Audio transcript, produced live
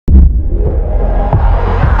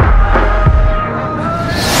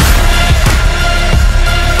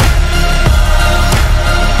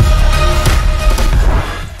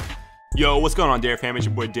what's going on, Dare fam? It's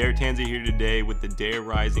your boy Dare Tanzi here today with the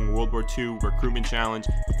DareRising World War II Recruitment Challenge.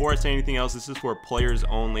 Before I say anything else, this is for players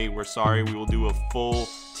only. We're sorry, we will do a full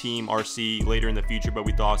team RC later in the future, but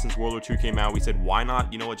we thought since World War II came out, we said why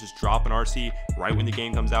not, you know what, just drop an RC right when the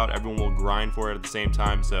game comes out. Everyone will grind for it at the same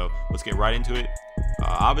time, so let's get right into it.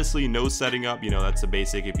 Obviously, no setting up, you know, that's the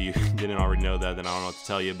basic. If you didn't already know that, then I don't know what to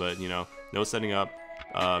tell you, but, you know, no setting up.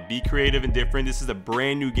 Be creative and different. This is a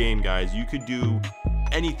brand new game, guys. You could do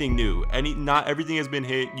anything new. Not everything has been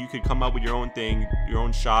hit. You could come up with your own thing, your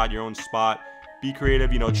own shot, your own spot. Be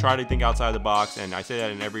creative, you know, try to think outside the box. And I say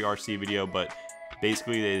that in every RC video, but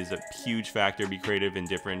basically it is a huge factor. Be creative and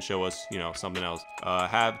different. Show us, you know, something else.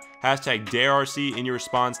 Have hashtag DareRC in your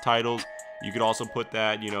response titles. You could also put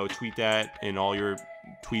that, you know, tweet that in all your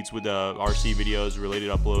tweets with the RC videos, related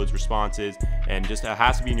uploads, responses, and just it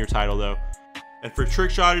has to be in your title though. And for trick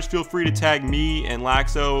shotters, feel free to tag me and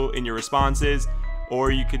Laxo in your responses, or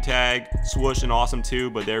you could tag Swoosh and Awesome too,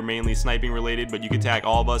 but they're mainly sniping related. But you could tag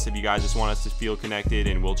all of us if you guys just want us to feel connected,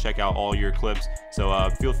 and we'll check out all your clips. So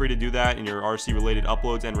feel free to do that in your RC related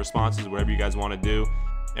uploads and responses, whatever you guys want to do.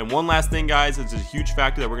 And one last thing, guys, it's a huge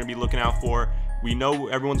factor that we're going to be looking out for. We know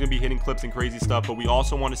everyone's going to be hitting clips and crazy stuff, but we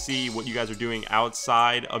also want to see what you guys are doing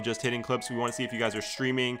outside of just hitting clips. We want to see if you guys are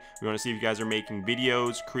streaming. We want to see if you guys are making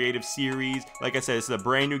videos, creative series. Like I said, this is a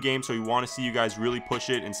brand new game, so we want to see you guys really push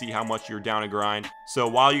it and see how much you're down to grind. So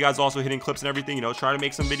while you guys are also hitting clips and everything, you know, try to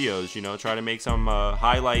make some videos, you know, try to make some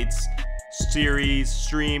highlights, series,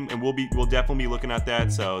 stream, and we'll definitely be looking at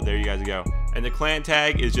that. So there you guys go. And the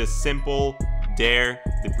Clantag is just simple Dare.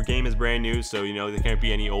 The game is brand new, so you know there can't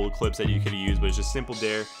be any old clips that you could use, but it's just simple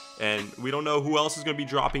Dare. And we don't know who else is going to be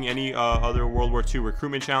dropping any other World War II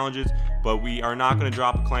recruitment challenges, but we are not going to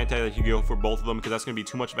drop a Clantag that you go for both of them, because that's going to be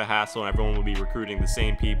too much of a hassle and everyone will be recruiting the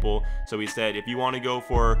same people. So we said if you want to go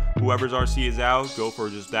for whoever's RC is out, go for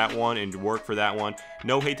just that one and work for that one.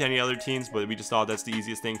 No hate to any other teams, but we just thought that's the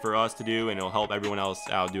easiest thing for us to do, and it'll help everyone else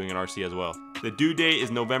out doing an RC as well. The due date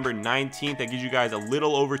is November 19th. That gives you guys a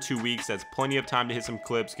little over 2 weeks. That's plenty of time to hit some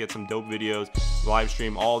clips, get some dope videos, live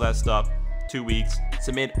stream, all that stuff. 2 weeks.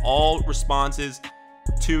 Submit all responses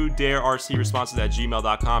to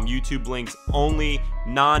DareRcResponses@gmail.com. YouTube links only,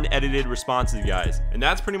 non-edited responses, guys. And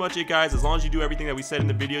that's pretty much it, guys. As long as you do everything that we said in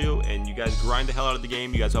the video and you guys grind the hell out of the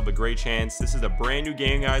game, you guys have a great chance. This is a brand new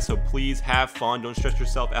game, guys, so please have fun. Don't stress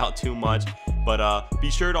yourself out too much. But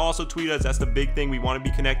be sure to also tweet us. That's the big thing. We want to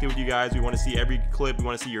be connected with you guys. We want to see every clip. We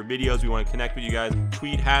want to see your videos. We want to connect with you guys.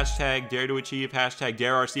 Tweet hashtag DareToAchieve, hashtag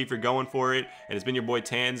DareRC if you're going for it. And it's been your boy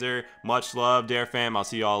Tanzer. Much love, Dare fam. I'll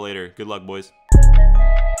see y'all later. Good luck, boys.